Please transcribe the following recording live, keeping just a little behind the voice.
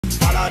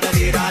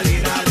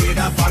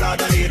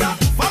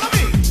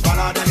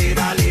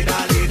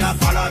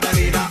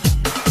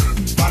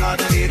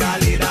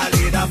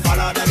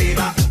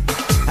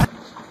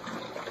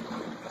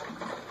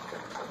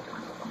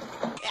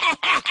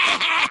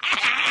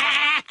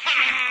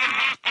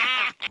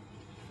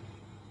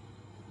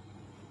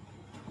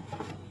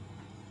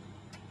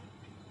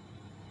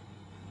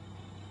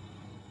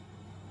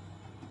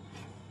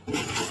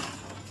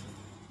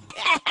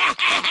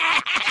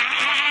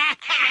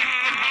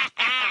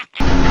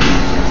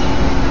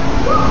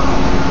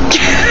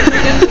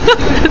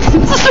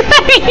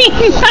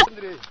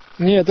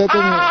Нет, это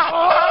не...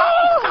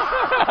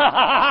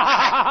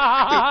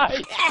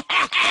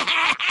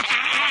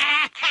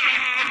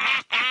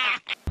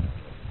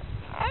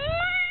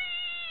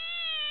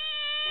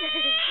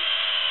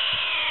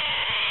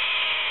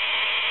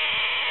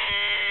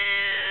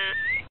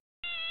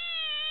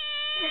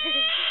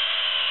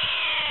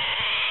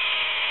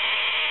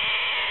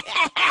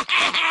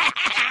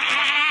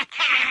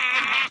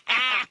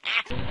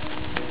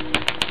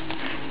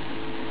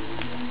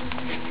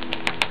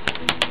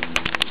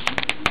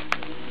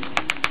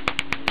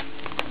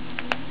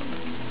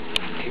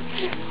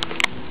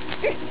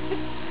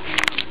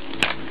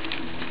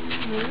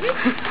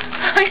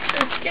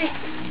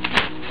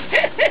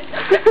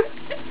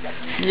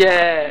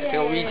 Yeah,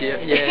 go video,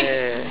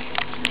 yeah.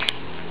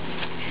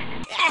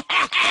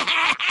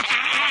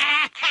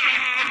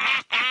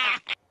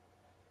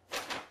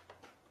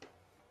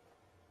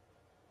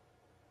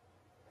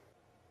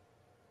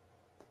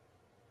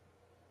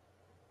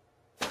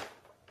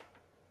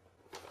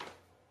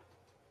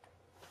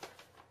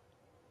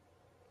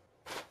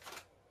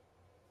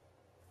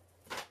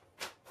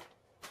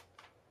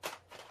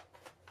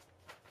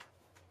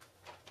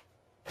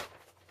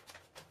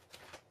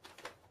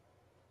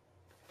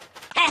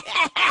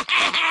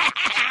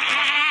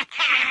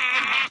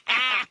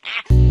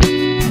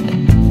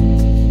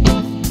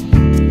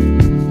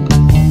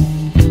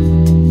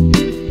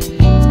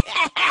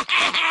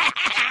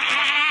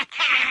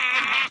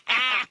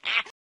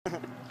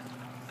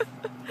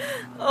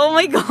 Oh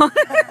my god.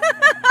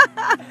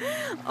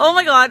 Oh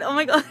my god, oh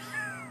my god.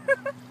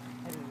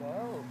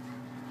 Hello.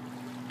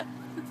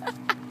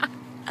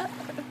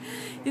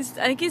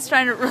 I think he's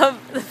trying to rub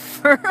the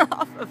fur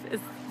off of his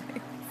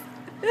face.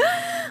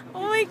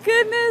 Oh my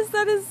goodness,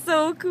 that is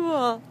so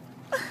cool.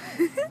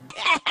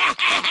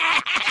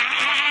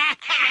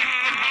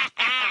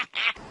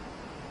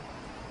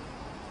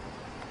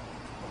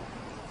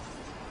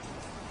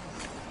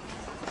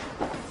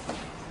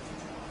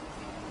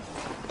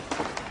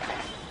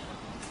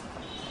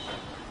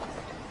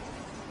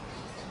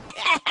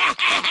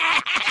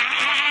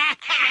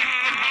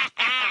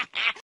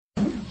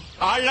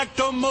 I like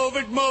to move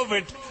it, move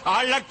it.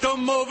 I like to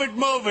move it,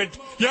 move it.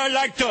 You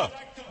like to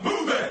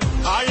move it.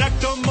 I like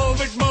to move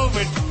it, move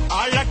it.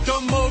 I like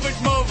to move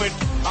it, move it.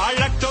 I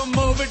like to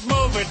move it,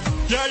 move it.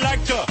 You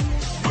like to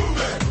move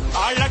it.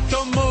 I like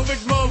to move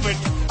it, move it.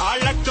 I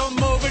like to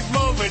move it,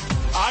 move it.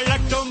 I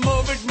like to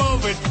move it,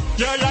 move it.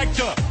 You